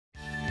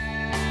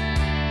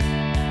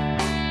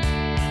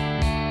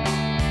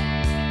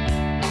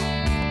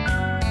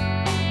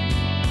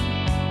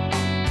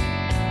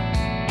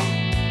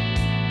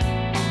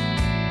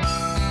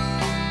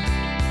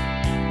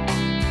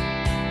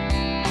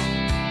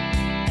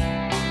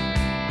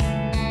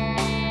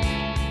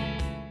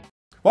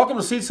Welcome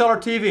to Seed Seller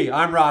TV.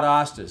 I'm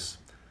Osthus.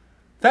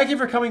 Thank you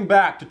for coming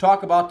back to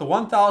talk about the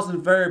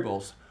 1,000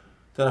 variables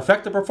that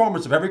affect the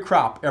performance of every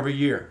crop every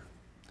year.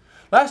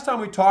 Last time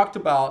we talked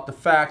about the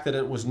fact that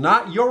it was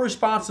not your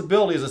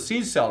responsibility as a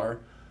seed seller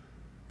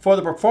for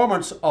the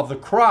performance of the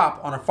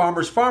crop on a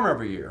farmer's farm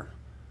every year.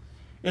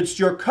 It's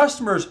your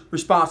customer's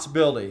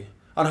responsibility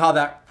on how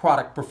that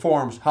product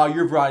performs, how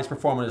your varieties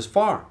perform on his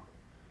farm.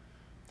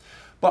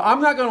 But I'm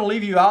not going to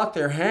leave you out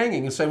there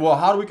hanging and say, well,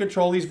 how do we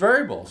control these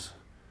variables?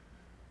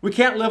 We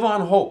can't live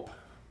on hope.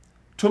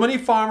 Too many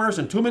farmers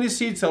and too many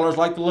seed sellers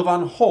like to live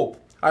on hope.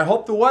 I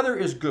hope the weather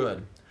is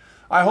good.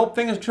 I hope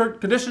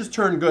conditions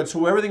turn good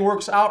so everything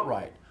works out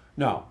right.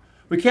 No,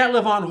 we can't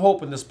live on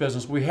hope in this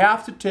business. We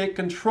have to take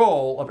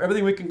control of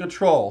everything we can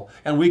control,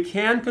 and we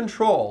can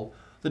control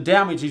the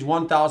damage these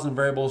 1,000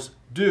 variables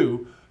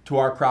do to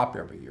our crop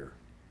every year.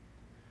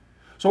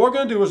 So what we're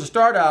going to do is to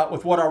start out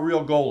with what our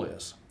real goal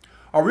is.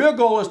 Our real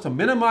goal is to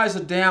minimize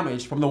the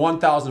damage from the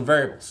 1,000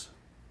 variables.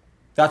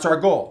 That's our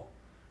goal.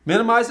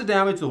 Minimize the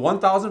damage the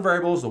 1,000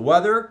 variables, the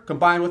weather,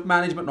 combined with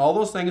management, and all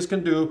those things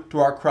can do to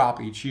our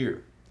crop each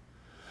year.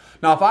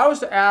 Now, if I was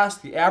to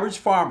ask the average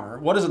farmer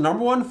what is the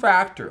number one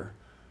factor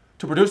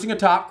to producing a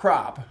top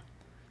crop,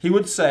 he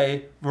would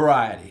say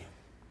variety.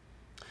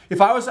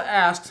 If I was to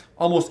ask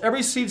almost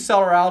every seed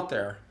seller out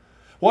there,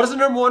 what is the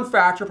number one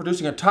factor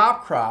producing a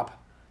top crop,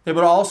 they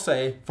would all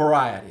say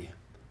variety.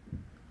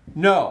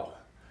 No.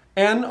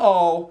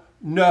 N-O,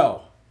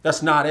 no.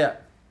 That's not it.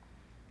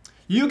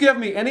 You give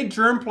me any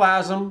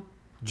germplasm,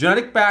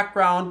 genetic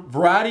background,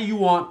 variety you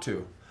want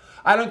to.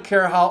 I don't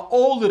care how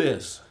old it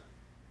is,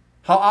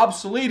 how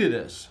obsolete it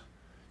is.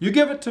 You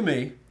give it to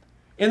me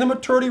in the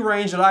maturity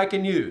range that I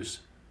can use.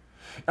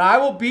 And I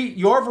will beat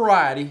your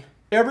variety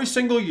every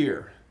single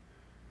year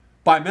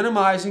by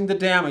minimizing the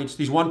damage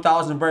these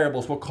 1,000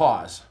 variables will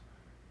cause.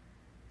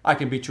 I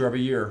can beat you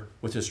every year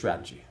with this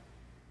strategy.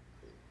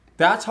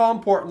 That's how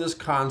important this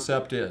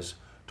concept is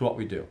to what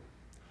we do.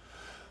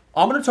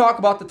 I'm going to talk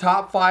about the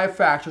top 5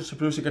 factors to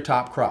producing a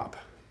top crop.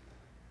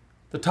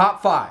 The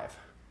top 5.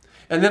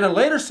 And then in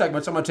later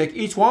segments, I'm going to take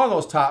each one of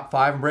those top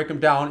 5 and break them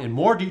down in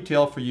more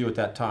detail for you at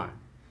that time.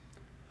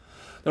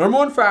 The number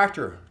one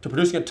factor to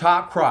producing a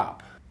top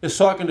crop is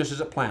soil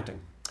conditions at planting.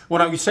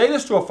 When you say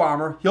this to a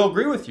farmer, he'll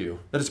agree with you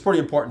that it's a pretty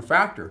important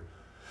factor.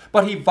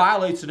 But he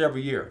violates it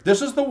every year.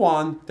 This is the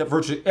one that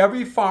virtually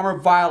every farmer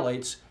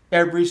violates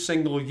every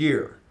single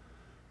year.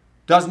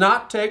 Does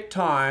not take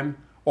time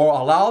or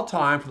allow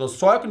time for those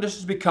soil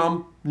conditions to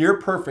become near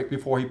perfect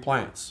before he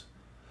plants.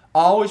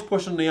 Always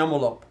pushing the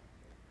envelope.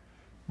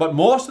 But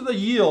most of the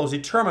yield is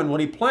determined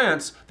when he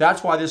plants.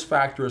 That's why this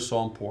factor is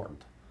so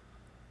important.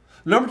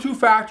 The number 2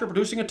 factor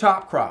producing a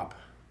top crop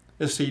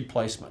is seed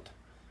placement.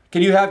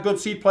 Can you have good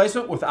seed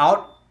placement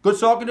without good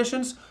soil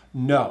conditions?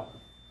 No.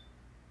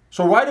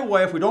 So right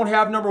away, if we don't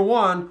have number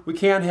 1, we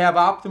can't have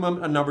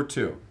optimum and number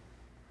 2.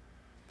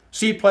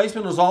 Seed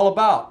placement is all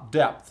about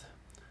depth,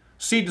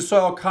 seed to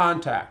soil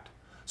contact,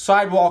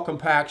 sidewall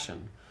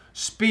compaction,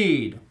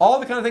 speed,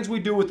 all the kind of things we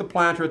do with the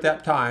planter at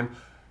that time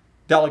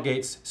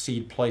delegates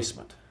seed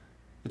placement.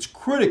 It's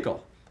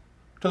critical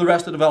to the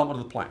rest of the development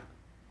of the plant.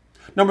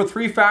 Number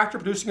 3 factor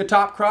producing a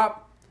top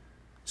crop,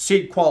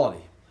 seed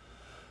quality.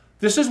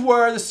 This is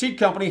where the seed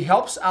company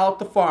helps out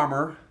the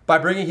farmer by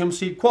bringing him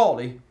seed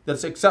quality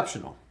that's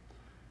exceptional.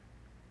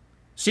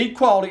 Seed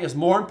quality is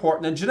more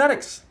important than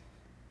genetics.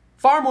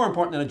 Far more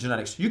important than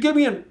genetics. You give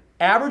me an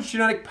average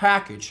genetic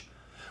package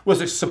with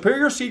a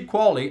superior seed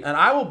quality, and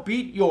I will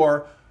beat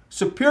your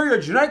superior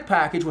genetic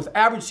package with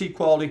average seed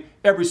quality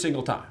every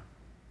single time.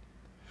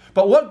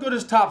 But what good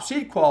is top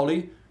seed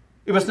quality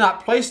if it's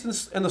not placed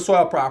in the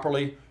soil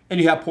properly and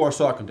you have poor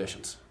soil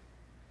conditions?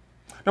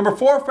 Number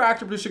 4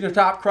 factor producing a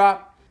top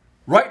crop,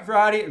 right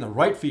variety in the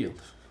right field.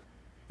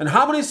 And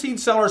how many seed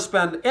sellers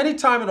spend any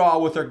time at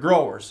all with their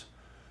growers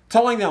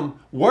telling them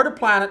where to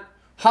plant it,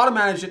 how to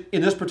manage it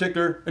in this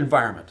particular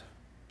environment,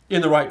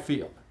 in the right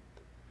field?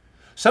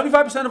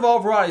 75% of all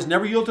varieties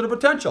never yield to the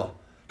potential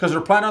because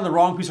they're planted on the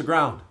wrong piece of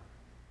ground.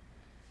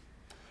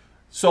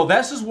 So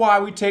this is why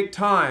we take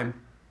time,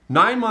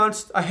 9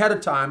 months ahead of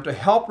time, to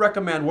help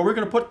recommend where we're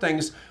going to put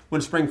things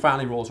when spring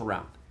finally rolls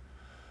around.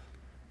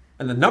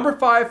 And the number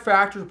 5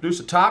 factor to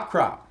produce a top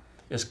crop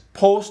is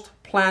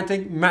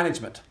post-planting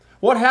management.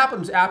 What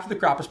happens after the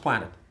crop is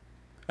planted?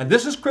 And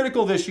this is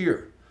critical this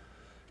year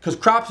because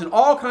crops in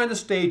all kinds of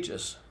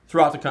stages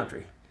throughout the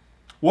country.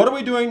 What are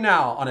we doing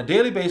now on a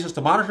daily basis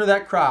to monitor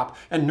that crop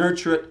and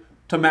nurture it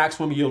to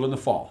maximum yield in the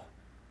fall?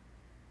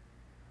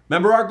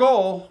 Remember, our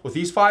goal with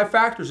these 5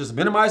 factors is to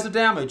minimize the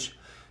damage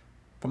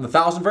from the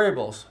 1,000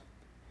 variables.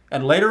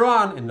 And later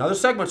on in other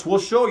segments, we'll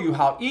show you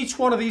how each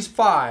one of these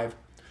 5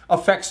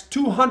 affects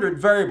 200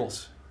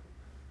 variables,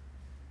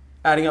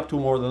 adding up to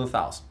more than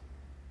 1,000.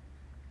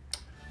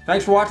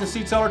 Thanks for watching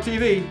Seed Seller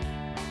TV.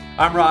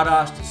 I'm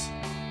Osthus.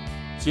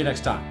 See you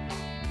next time.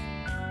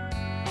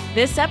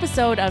 This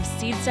episode of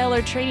Seed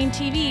Seller Training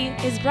TV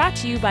is brought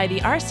to you by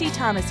the R.C.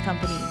 Thomas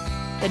Company,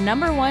 the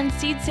 #1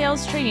 seed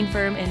sales training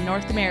firm in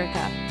North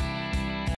America.